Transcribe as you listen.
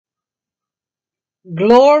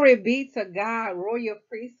Glory be to God, Royal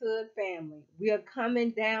Priesthood Family. We are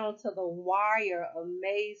coming down to the wire of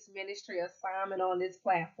May's ministry assignment on this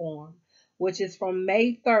platform, which is from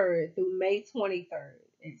May 3rd through May 23rd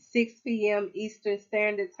at 6 p.m. Eastern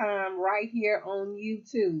Standard Time, right here on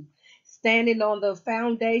YouTube. Standing on the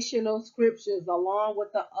foundational scriptures along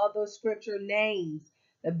with the other scripture names,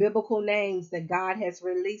 the biblical names that God has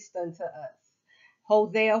released unto us.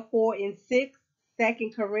 Hosea 4 and 6.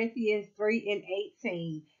 2 Corinthians 3 and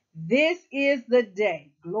 18. This is the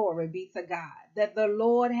day, glory be to God, that the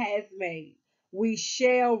Lord has made. We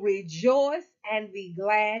shall rejoice and be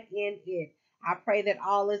glad in it. I pray that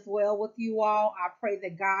all is well with you all. I pray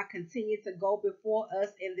that God continue to go before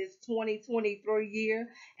us in this 2023 year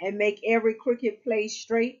and make every crooked place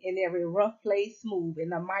straight and every rough place smooth. In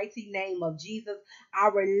the mighty name of Jesus, I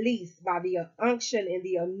release by the unction and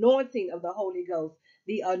the anointing of the Holy Ghost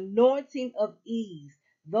the anointing of ease,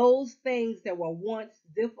 those things that were once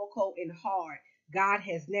difficult and hard. God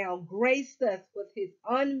has now graced us with his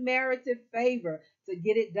unmerited favor to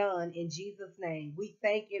get it done in Jesus' name. We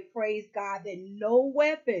thank and praise God that no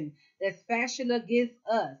weapon that's fashioned against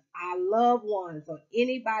us, our loved ones, or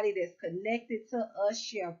anybody that's connected to us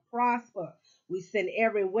shall prosper. We send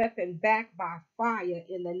every weapon back by fire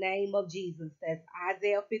in the name of Jesus. That's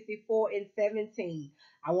Isaiah 54 and 17.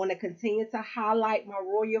 I want to continue to highlight my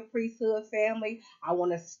Royal Priesthood family. I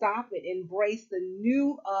want to stop and embrace the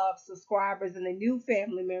new subscribers and the new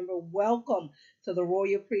family member. Welcome to the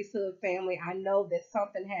Royal Priesthood family. I know that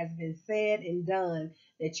something has been said and done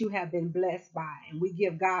that you have been blessed by, and we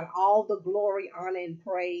give God all the glory, honor, and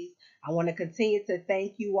praise. I want to continue to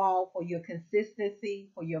thank you all for your consistency,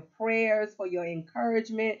 for your prayers, for your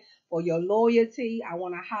encouragement, for your loyalty. I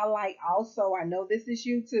want to highlight also, I know this is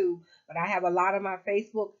YouTube, but I have a lot of my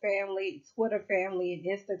Facebook family, Twitter family,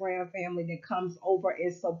 and Instagram family that comes over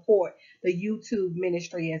and support the YouTube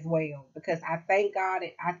ministry as well. Because I thank God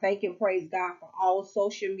and I thank and praise God for all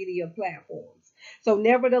social media platforms. So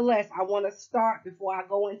nevertheless, I want to start before I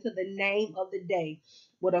go into the name of the day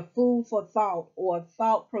with a food for thought or a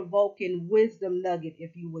thought-provoking wisdom nugget,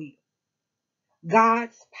 if you will.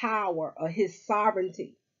 God's power or his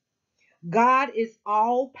sovereignty. God is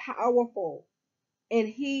all powerful and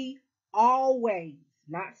he always,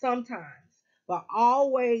 not sometimes, but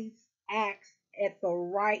always acts at the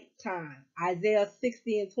right time. Isaiah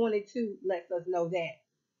 60 and 22 lets us know that.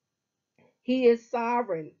 He is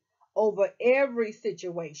sovereign over every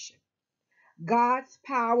situation. God's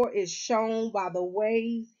power is shown by the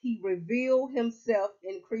ways he revealed himself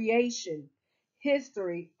in creation,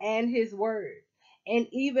 history, and his word, and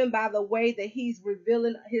even by the way that he's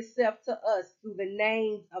revealing himself to us through the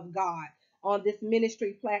names of God on this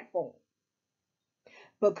ministry platform.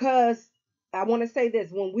 Because I want to say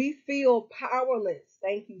this, when we feel powerless,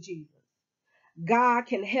 thank you, Jesus, God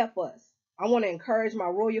can help us. I want to encourage my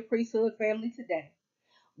Royal Priesthood family today.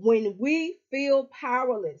 When we feel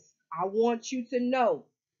powerless, I want you to know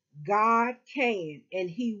God can and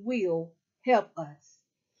he will help us.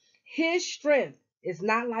 His strength is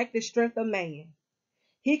not like the strength of man.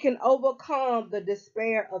 He can overcome the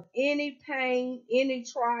despair of any pain, any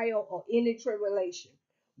trial, or any tribulation.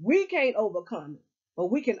 We can't overcome it,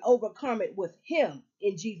 but we can overcome it with him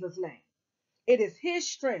in Jesus' name. It is his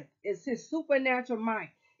strength, it's his supernatural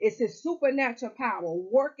might, it's his supernatural power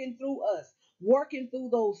working through us, working through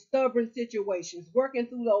those stubborn situations, working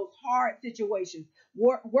through those hard situations,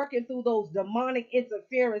 working through those demonic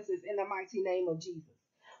interferences in the mighty name of Jesus.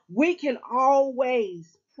 We can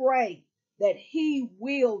always pray that he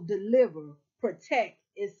will deliver, protect,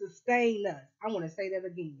 and sustain us. I want to say that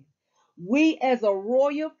again. We, as a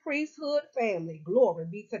royal priesthood family, glory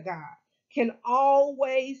be to God, can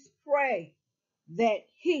always pray that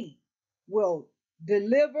he will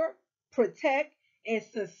deliver, protect, and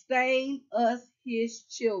sustain us, his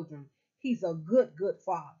children. He's a good, good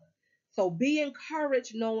father. So be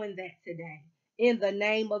encouraged knowing that today. In the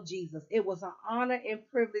name of Jesus. It was an honor and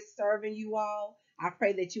privilege serving you all. I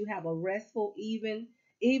pray that you have a restful evening,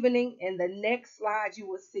 and the next slide you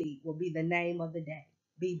will see will be the name of the day.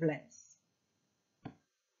 Be blessed.